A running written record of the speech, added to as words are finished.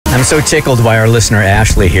I'm so tickled by our listener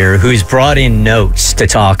Ashley here, who's brought in notes to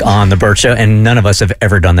talk on The Burt Show, and none of us have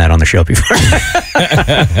ever done that on the show before.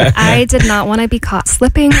 I did not want to be caught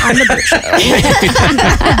slipping on The Burt Show.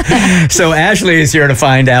 So Ashley is here to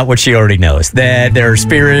find out what she already knows, that there are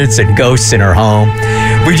spirits and ghosts in her home.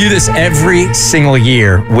 We do this every single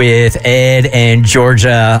year with Ed and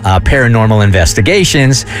Georgia Paranormal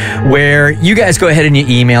Investigations, where you guys go ahead and you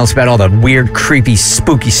email us about all the weird, creepy,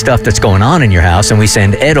 spooky stuff that's going on in your house, and we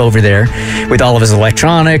send Ed over there with all of his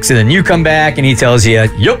electronics, and then you come back and he tells you,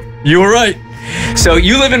 yep, you were right. So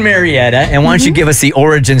you live in Marietta, and why don't you give us the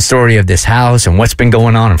origin story of this house and what's been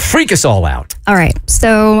going on and freak us all out. All right.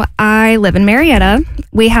 So I live in Marietta.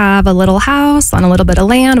 We have a little house on a little bit of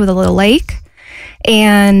land with a little lake.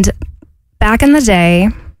 And back in the day,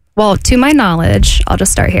 well, to my knowledge, I'll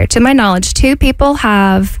just start here. To my knowledge, 2 people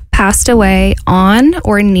have passed away on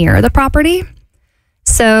or near the property.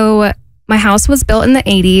 So my house was built in the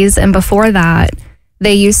 80s. And before that,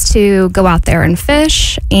 they used to go out there and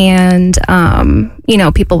fish. And,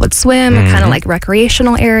 people would swim, kind of like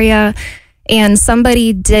recreational area. And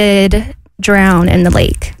somebody did drown in the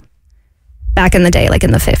lake back in the day, like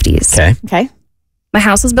in the 50s. Okay. My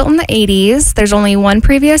house was built in the 80s. There's only one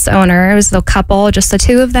previous owner. It was the couple, just the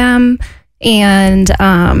 2 of them. And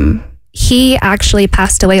he actually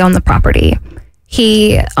passed away on the property.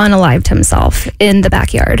 He unalived himself in the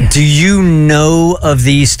backyard. Do you know of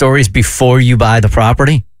these stories before you buy the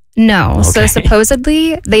property? No. Okay. So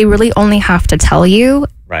supposedly, they really only have to tell you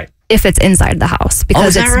if it's inside the house.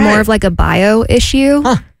 Because it's more of like a bio issue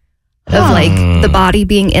of like the body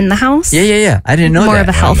being in the house. Yeah. I didn't know more that. More of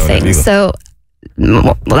a health thing. So...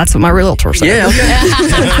 Well, that's what my realtor said. Yeah, okay.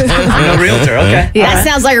 I'm a realtor, okay. Yeah. That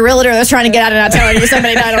sounds like a realtor that's trying to get out and not telling you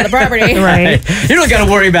somebody died on the property. Right. You don't got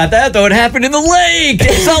to worry about that, though. It happened in the lake.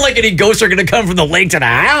 It's not like any ghosts are going to come from the lake to the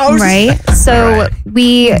house. Right. So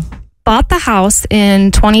we bought the house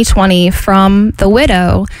in 2020 from the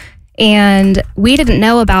widow, and we didn't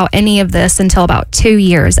know about any of this until about 2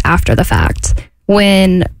 years after the fact,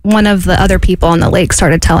 when one of the other on the lake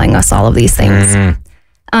started telling us all of these things.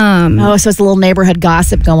 So it's a little neighborhood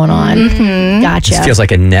gossip going on. Gotcha. This feels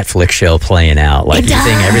like a Netflix show playing out. Like you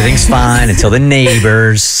think everything's fine until the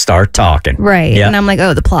neighbors start talking. Right. Yep. And I'm like,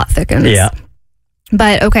 oh, the plot thickens. Yeah.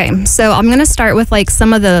 But okay, so I'm going to start with like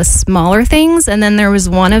some of the smaller things. And then there was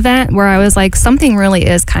one event where I was like, something really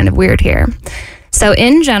is kind of weird here. So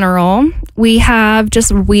in general, we have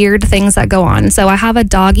just weird things that go on. So I have a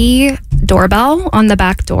doggy doorbell on the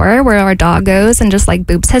back door where our dog goes and just like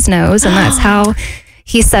boops his nose. And that's how...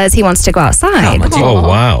 he says he wants to go outside. Oh,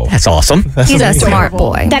 wow. That's awesome. He's a smart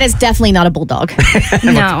boy. That is definitely not a bulldog.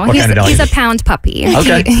 No, he's a pound puppy.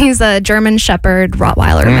 Okay. He's a German Shepherd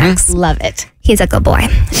Rottweiler mix. Love it. He's a good boy.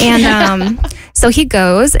 And so he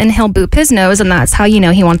goes and he'll boop his nose, and that's how you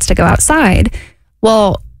know he wants to go outside.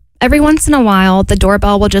 Well, every once in a while, the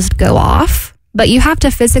doorbell will just go off, but you have to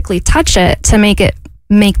physically touch it to make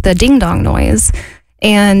the ding-dong noise.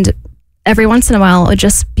 And... every once in a while, it would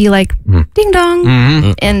just be like, ding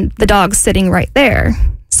dong, and the dog's sitting right there.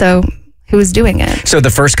 So who's doing it? So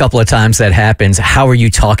the first couple of times that happens, how are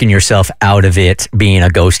you talking yourself out of it being a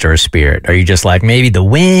ghost or a spirit? Are you just like, maybe the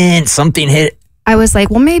wind, something hit? I was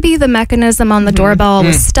like, well, maybe the mechanism on the doorbell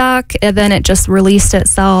was stuck, and then it just released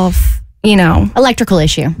itself, Electrical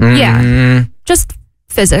issue. Yeah. Just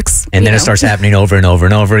physics. And then it starts happening over and over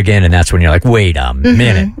and over again, and that's when you're like, wait a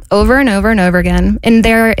minute. Over and over and over again. And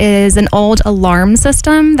there is an old alarm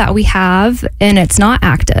system that we have, and it's not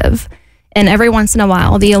active. And every once in a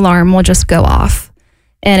while, the alarm will just go off.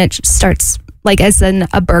 And it starts like as in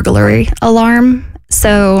a burglary alarm.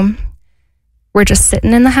 So we're just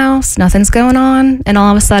sitting in the house, nothing's going on, and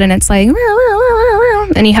all of a sudden it's like,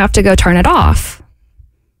 and you have to go turn it off.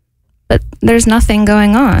 But there's nothing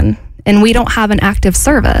going on. And we don't have an active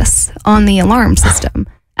service on the alarm system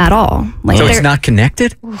at all. Like, so it's not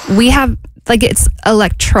connected? We have, like, it's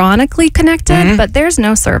electronically connected, but there's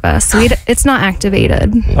no service. It's not activated.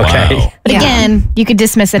 Okay. Wow. But again, you could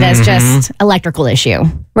dismiss it as just electrical issue.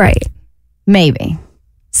 Right. Maybe.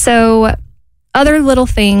 So other little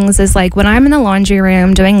things is like when I'm in the laundry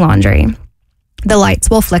room doing laundry, the lights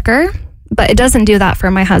will flicker, but it doesn't do that for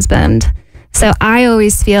my husband. So I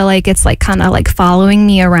always feel like it's like kind of like following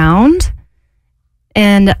me around.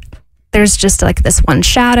 And there's just like this one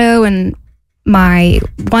shadow in my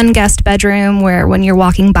one guest bedroom where when you're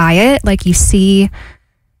walking by it, like you see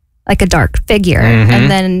like a dark figure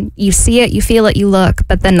and then you see it, you feel it, you look,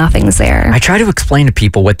 but then nothing's there. I try to explain to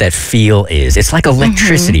people what that feel is. It's like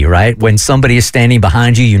electricity, right? When somebody is standing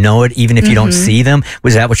behind you, you know it, even if you don't see them.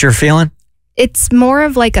 Was that what you're feeling? It's more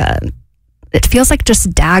of like it feels like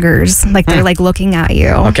just daggers, like they're like looking at you.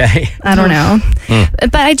 Okay. I don't know.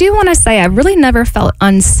 But I do want to say I really never felt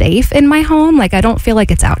unsafe in my home. Like I don't feel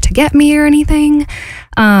like it's out to get me or anything.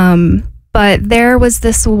 But there was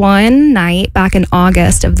this one night back in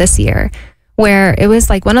August of this year where it was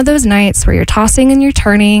like one of those nights where you're tossing and you're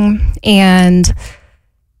turning and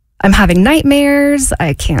I'm having nightmares.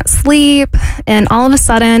 I can't sleep. And all of a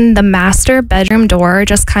sudden, the master bedroom door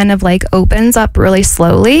just kind of like opens up really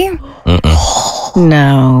slowly.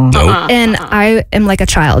 No. And I am like a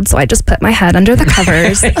child. So I just put my head under the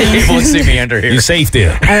covers. You won't see me under here. You're safe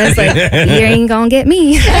there. I was like, you ain't gonna get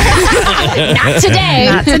me. Not today.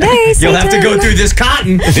 Not today, You'll have to Satan. go through this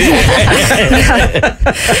cotton.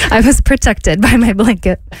 I was protected by my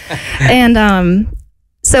blanket. And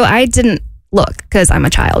so I didn't look because I'm a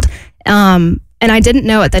child. And I didn't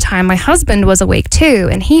know at the time my husband was awake too,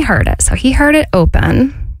 and he heard it. So he heard it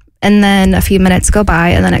open, and then a few minutes go by,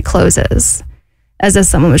 and then it closes. As if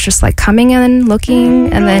someone was just like coming in,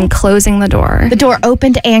 looking, and then closing the door. The door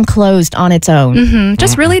opened and closed on its own.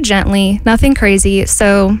 Just really gently, nothing crazy.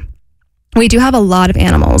 So we do have a lot of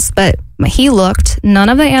animals, but he looked, none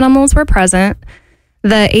of the animals were present.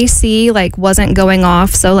 The AC like wasn't going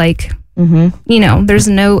off. So like, you know, there's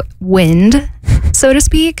no wind, so to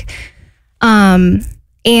speak. And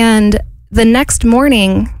the next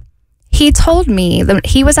morning, he told me that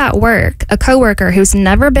he was at work. A coworker who's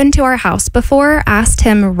never been to our house before asked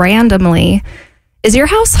him randomly, "Is your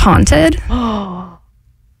house haunted?" And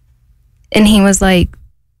he was like,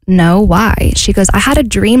 "No, why?" She goes, "I had a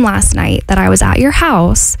dream last night that I was at your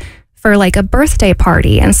house for like a birthday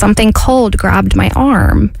party and something cold grabbed my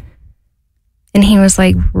arm." And he was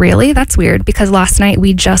like, "Really? That's weird because last night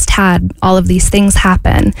we just had all of these things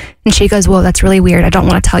happen." And she goes, "Well, that's really weird. I don't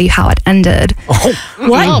want to tell you how it ended."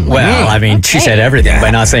 What? Well, I mean, she said everything by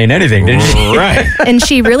not saying anything, didn't she? Right. And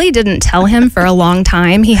she really didn't tell him for a long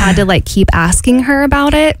time. He had to like keep asking her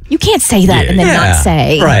about it. You can't say that and then not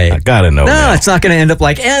say. Right. I gotta know. No, now. it's not going to end up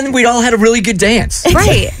like, and we all had a really good dance.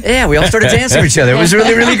 Right. Yeah, we all started dancing with each other. It was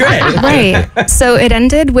really, really great. Right. So it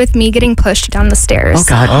ended with me getting pushed down the stairs. Oh,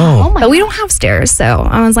 God. Oh. But we don't have stairs, so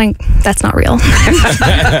I was like, that's not real.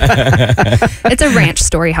 It's a ranch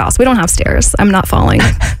story house. We don't have stairs. I'm not falling.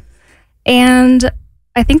 And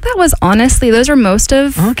I think that was honestly, those are most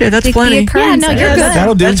of Okay, that's the plenty. occurrences. Yeah, no, you're good.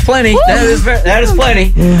 That'll do. That's plenty. That is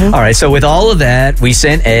plenty. All right, so with all of that, we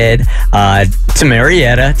sent Ed to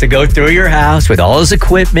Marietta to go through your house with all his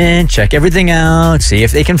equipment, check everything out, see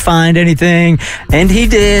if they can find anything. And he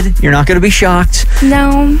did. You're not going to be shocked.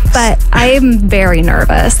 No, but I'm very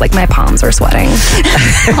nervous. Like my palms are sweating.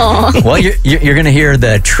 Well, you're going to hear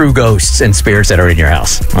the true ghosts and spirits that are in your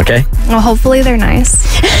house, okay? Well, hopefully they're nice.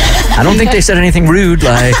 I don't think they said anything rude,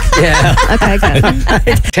 like, yeah. Okay,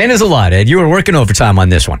 good. 10 is a lot, Ed. You were working overtime on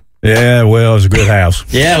this one. Yeah, well, it's a good house.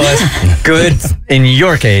 Yeah, well, it's good in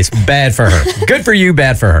your case, bad for her. Good for you,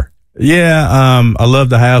 bad for her. Yeah, I love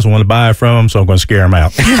the house. I want to buy it from them, so I'm going to scare them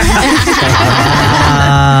out.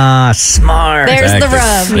 Smart. There's the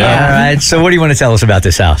Exactly. rub. All right, so what do you want to tell us about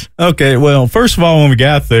this house? Okay, well, first of all, when we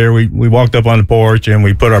got there, we walked up on the porch and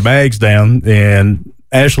we put our bags down, and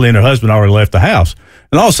Ashley and her husband already left the house.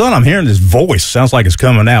 And all of a sudden, I'm hearing this voice. Sounds like it's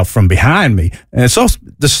coming out from behind me. And so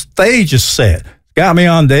the stage is set. Got me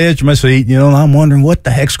on the edge of my seat, you know, and I'm wondering what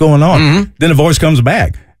the heck's going on. Then the voice comes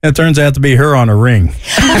back. And it turns out to be her on a ring.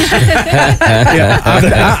 Yeah,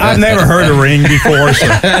 I've never heard a ring before. So.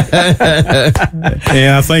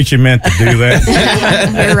 Yeah, I think she meant to do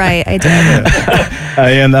that. You're right. I did.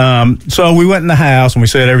 And so we went in the house and we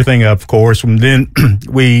set everything up, of course. And then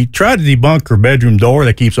we tried to debunk her bedroom door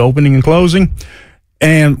that keeps opening and closing.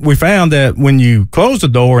 And we found that when you close the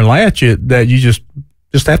door and latch it, that you just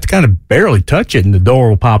have to kind of barely touch it and the door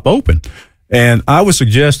will pop open. And I would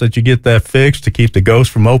suggest that you get that fixed to keep the ghost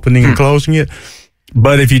from opening and closing it.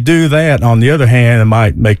 But if you do that, on the other hand, it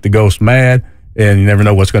might make the ghost mad and you never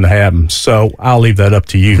know what's going to happen. So I'll leave that up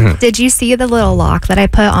to you. Did you see the little lock that I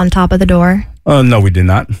put on top of the door? No, we did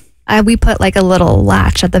not. We put like a little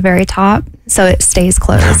latch at the very top so it stays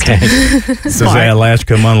closed. Okay. Does that latch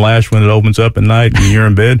come unlatched when it opens up at night and you're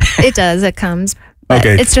in bed? It does. It comes. But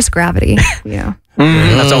Okay. It's just gravity. Yeah.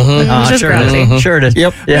 That's all. Just Sure it gravity. is. Sure it is.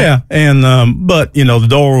 Yep. Yeah. And, but, you know, the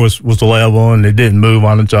door was level and it didn't move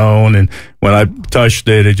on its own. And when I touched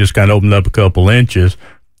it, it just kind of opened up a couple inches.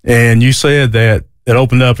 And you said that it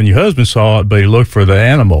opened up and your husband saw it, but he looked for the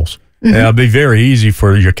animals. And it'd be very easy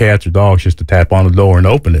for your cats or dogs just to tap on the door and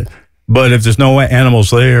open it. But if there's no animals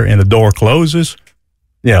there and the door closes,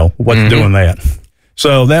 you know, what's doing that?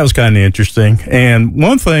 So that was kind of interesting. And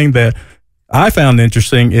one thing that I found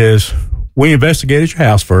interesting is we investigated your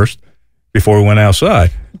house first, before we went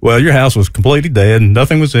outside. Well, your house was completely dead.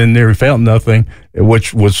 Nothing was in there. We felt nothing,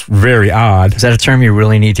 which was very odd. Is that a term you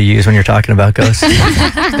really need to use when you're talking about ghosts?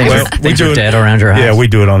 Things are dead around your house. Yeah, we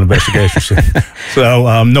do it on investigation.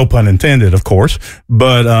 So, no pun intended, of course.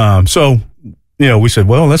 But so, we said,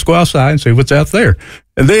 well, let's go outside and see what's out there.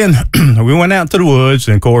 And then we went out to the woods,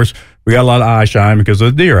 and of course, we got a lot of eye shine because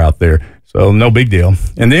of the deer out there. So, no big deal.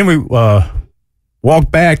 And then we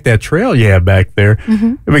walked back that trail you have back there,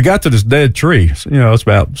 and we got to this dead tree. So, it's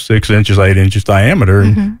about 6 inches, 8 inches diameter,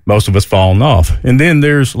 and most of it's fallen off. And then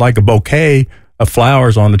there's like a bouquet of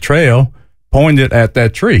flowers on the trail pointed at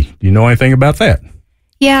that tree. Do you know anything about that?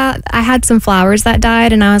 Yeah, I had some flowers that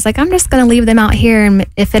died, and I was like, I'm just going to leave them out here, and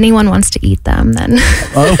if anyone wants to eat them, then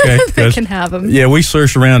okay, they can have them. Yeah, we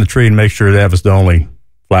searched around the tree and make sure that was the only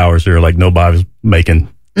flowers there, like nobody was making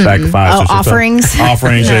sacrifices. Offerings.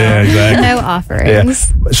 Offerings, yeah, exactly. No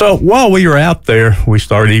offerings. Yeah. So while we were out there, we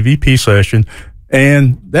started EVP session,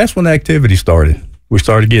 and that's when the activity started. We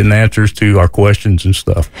started getting answers to our questions and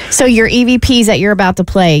stuff. So your EVPs that you're about to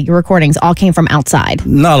play, your recordings, all came from outside?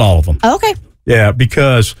 Not all of them. Oh, okay. Yeah,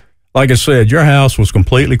 because, like I said, your house was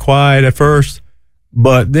completely quiet at first,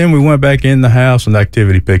 but then we went back in the house and the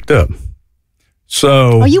activity picked up.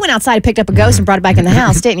 So, well, you went outside and picked up a ghost and brought it back in the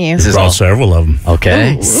house, didn't you? This is brought all several of them.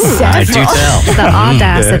 Okay. I do tell. The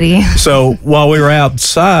audacity. Yeah. So while we were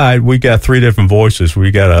outside, we got 3 different voices.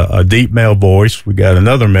 We got a deep male voice, we got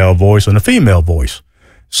another male voice, and a female voice.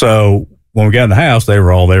 So when we got in the house, they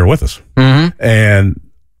were all there with us. And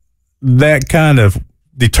that kind of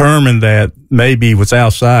determined that maybe what's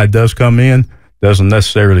outside does come in, doesn't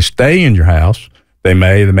necessarily stay in your house. They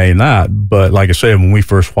may not. But like I said, when we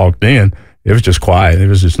first walked in, it was just quiet. There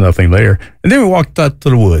was just nothing there. And then we walked out to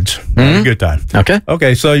the woods. Had a good time.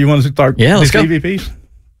 Okay, so you want to start let's these go. EVPs?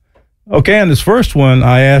 Okay, on this first one,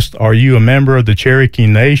 I asked, are you a member of the Cherokee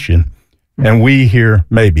Nation? And we hear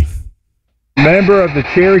maybe. Member of the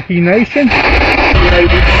Cherokee Nation?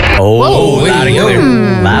 Oh, loud and clear.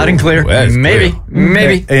 Loud and clear.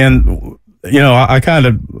 Maybe. And, I kind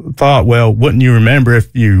of thought, well, wouldn't you remember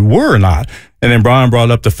if you were or not? And then Brian brought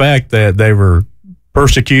up the fact that they were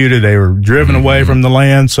persecuted, they were driven away from the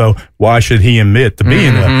land, so why should he admit to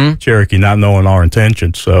being a Cherokee, not knowing our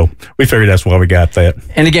intentions? So we figured that's why we got that.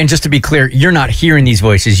 And again, just to be clear, you're not hearing these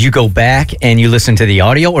voices. You go back and you listen to the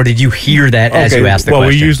audio, or did you hear that as you asked the question? Well,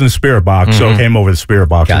 we're using the spirit box, so it came over the spirit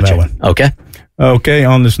box on that one. Okay,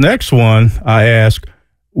 on this next one, I ask,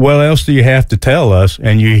 what else do you have to tell us?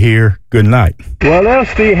 And you hear good night. What else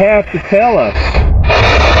do you have to tell us?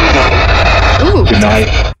 Ooh. Good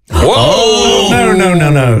night. Whoa!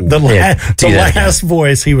 No. The last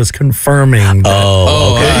voice, he was confirming. I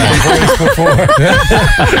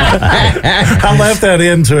left that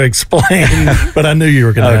in to explain, but I knew you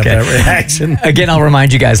were going to have that reaction. Again, I'll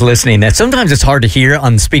remind you guys listening that sometimes it's hard to hear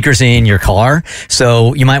on the speakers in your car,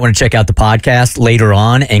 so you might want to check out the podcast later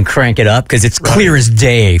on and crank it up because it's clear as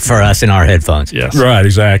day for us in our headphones. Yes. Right,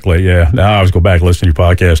 exactly, yeah. Now I always go back and listen to your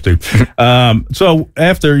podcast, too. So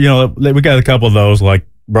after, we got a couple of those, like,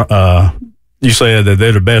 you said that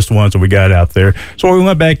they're the best ones that we got out there. So we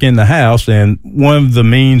went back in the house, and one of the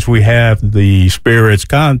means we have the spirits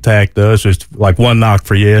contact us is like 1 knock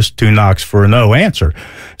for yes, 2 knocks for a no answer.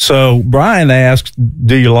 So Brian asks,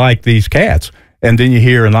 do you like these cats? And then you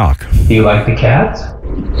hear a knock. Do you like the cats?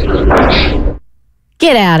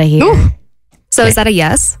 Get out of here. Ooh. So is that a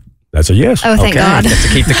yes? That's a yes. Oh, thank God. Get to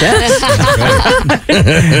keep the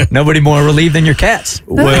cats. Nobody more relieved than your cats.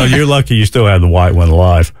 Well, you're lucky you still have the white one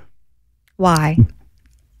alive. Why?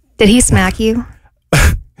 Did he smack you?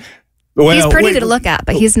 Well, he's pretty to look at,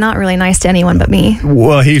 but he's not really nice to anyone but me.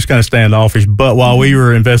 Well, he's kind of standoffish. But while we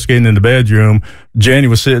were investigating in the bedroom, Jenny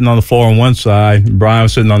was sitting on the floor on one side, Brian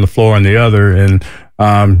was sitting on the floor on the other, and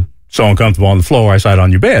so uncomfortable on the floor, I sat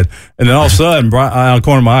on your bed. And then all of a sudden, out of the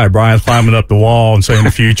corner of my eye, Brian's climbing up the wall and saying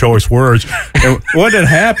a few choice words. And what had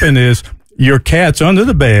happened is your cat's under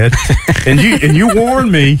the bed, and you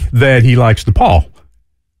warned me that he likes to paw.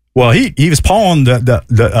 Well, he was pawing the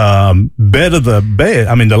bed of the bed.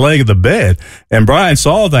 I mean, the leg of the bed. And Brian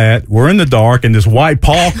saw that. We're in the dark, and this white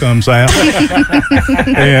paw comes out,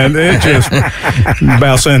 and it just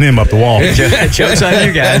about sent him up the wall. Joke's on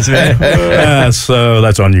you guys, man. So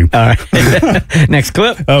that's on you. All right. Next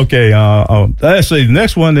clip. Okay. Let's see. The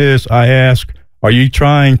next one is I ask, are you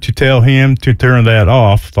trying to tell him to turn that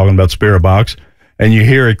off? Talking about spirit box. And you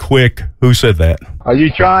hear a quick, who said that? Are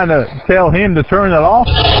you trying to tell him to turn it off?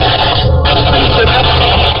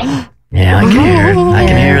 Yeah, I can hear it. I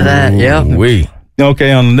can hear that. Yeah.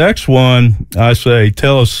 Okay, on the next one, I say,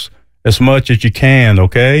 tell us as much as you can,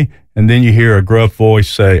 okay? And then you hear a gruff voice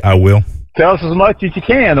say, I will. Tell us as much as you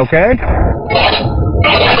can, okay?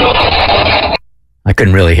 I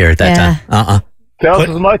couldn't really hear it that time. Tell us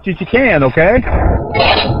as much as you can, okay?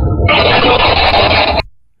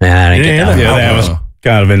 Yeah, I didn't get that. Yeah, that was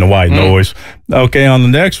kind of in the white noise. Okay, on the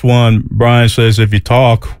next one, Brian says if you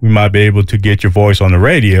talk, we might be able to get your voice on the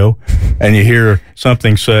radio, and you hear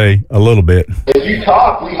something say a little bit. If you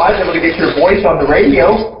talk, we might be able to get your voice on the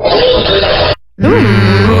radio.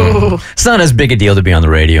 It's not as big a deal to be on the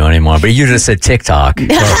radio anymore, but you just said TikTok or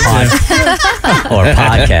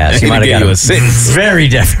podcast. You might have got a very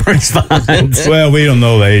different response. Well, we don't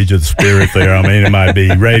know the age of the spirit there. I mean, it might be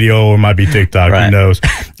radio or it might be TikTok. Right. Who knows?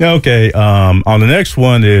 Okay, on the next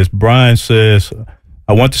one is Brian says,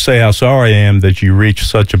 I want to say how sorry I am that you reached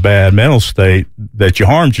such a bad mental state that you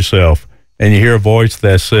harmed yourself. And you hear a voice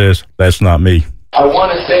that says, that's not me. I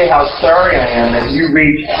want to say how sorry I am that you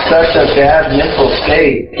reached such a bad mental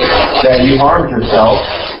state that you harmed yourself.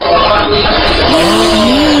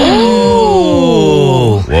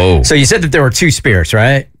 Whoa. So you said that there were 2 spirits,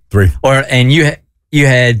 right? 3. And you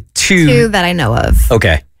had 2. 2 that I know of.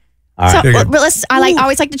 Okay. All So, right. but I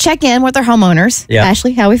always like to check in with our homeowners. Yeah.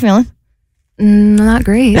 Ashley, how are we feeling? Not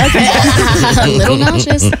great. A little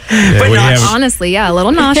nauseous. But we not, have- Honestly, yeah, a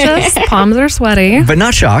little nauseous. Palms are sweaty. but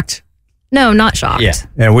not shocked. No, not shocked. Yeah.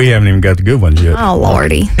 And we haven't even got the good ones yet. Oh,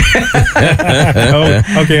 Lordy.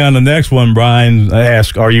 Okay, on the next one, Brian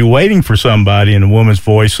asks, are you waiting for somebody? And the woman's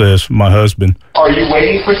voice says, my husband. Are you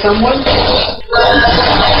waiting for someone?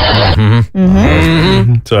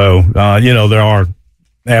 So, there are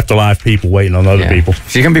afterlife people waiting on other people.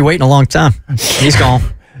 She's going to be waiting a long time. He's gone.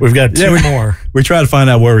 We've got 2 more. We try to find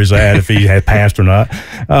out where he's at, if he had passed or not.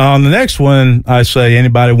 On the next one, I say,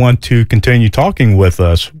 anybody want to continue talking with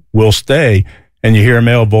us? We'll stay. And you hear a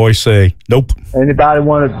male voice say, nope. Anybody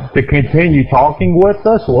want to continue talking with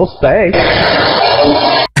us? We'll stay.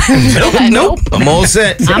 Nope. I'm all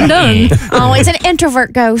set. I'm done. Oh, it's an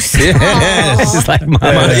introvert ghost. Yes. It's like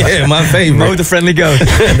my favorite. Mo the friendly ghost.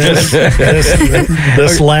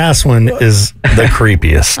 This last one is the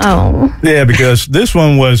creepiest. Oh. Yeah, because this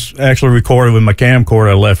one was actually recorded with my camcorder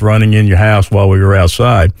I left running in your house while we were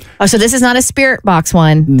outside. Oh, so this is not a spirit box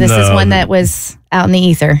one. This is No. one that was out in the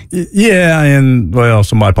ether. Yeah, and,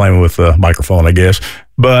 somebody playing with a microphone, I guess.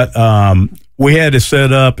 But we had it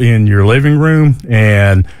set up in your living room,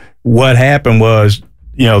 and what happened was,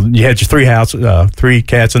 you had your 3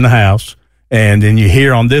 cats in the house, and then you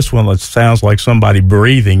hear on this one, it sounds like somebody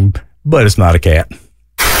breathing, but it's not a cat.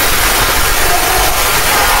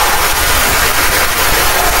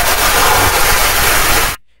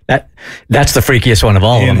 That's the freakiest one of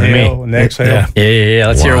all of them to Inhale me. and exhale. Yeah.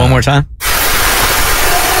 Let's hear it one more time.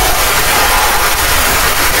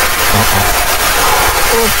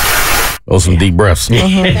 Oh, some deep breaths.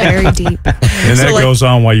 Very deep. And that goes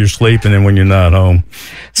on while you're sleeping and when you're not home.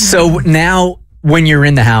 So now when you're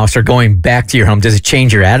in the house or going back to your home, does it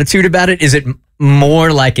change your attitude about it? Is it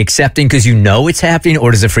more like accepting because you know it's happening,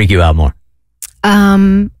 or does it freak you out more?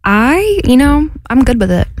 I'm good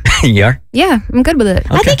with it. You are? Yeah, I'm good with it.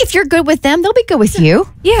 I think if you're good with them, they'll be good with you.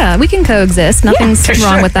 Yeah, we can coexist. Nothing's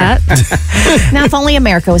wrong with that. Now, if only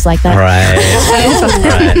America was like that.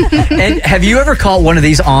 Right. And have you ever caught one of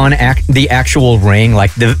these on the actual Ring,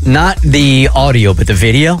 like not the audio, but the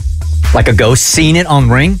video? Like a ghost, seen it on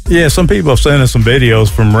Ring? Yeah, some people have sent us some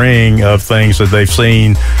videos from Ring of things that they've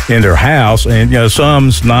seen in their house, and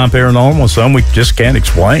some's non-paranormal, some we just can't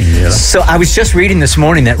explain. So I was just reading this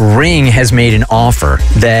morning that Ring has made an offer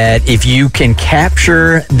that if you can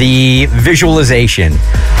capture the visualization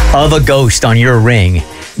of a ghost on your Ring,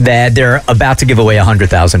 that they're about to give away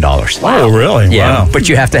 $100,000. Oh, really? Yeah, Wow. but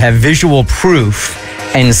you have to have visual proof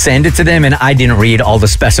and send it to them. And I didn't read all the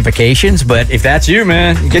specifications, but if that's you,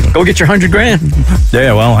 man, go get your $100,000.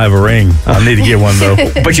 Yeah, well, I don't have a Ring. I need to get one though.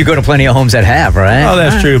 But you go to plenty of homes that have, right? Oh,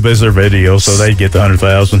 that's true. But it's their video, so they get the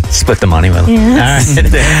 100,000. Split the money with them. Yes. All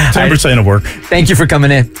right. 10% of work. Thank you for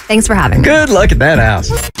coming in. Thanks for having me. Good luck at that house.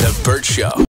 The Burt Show.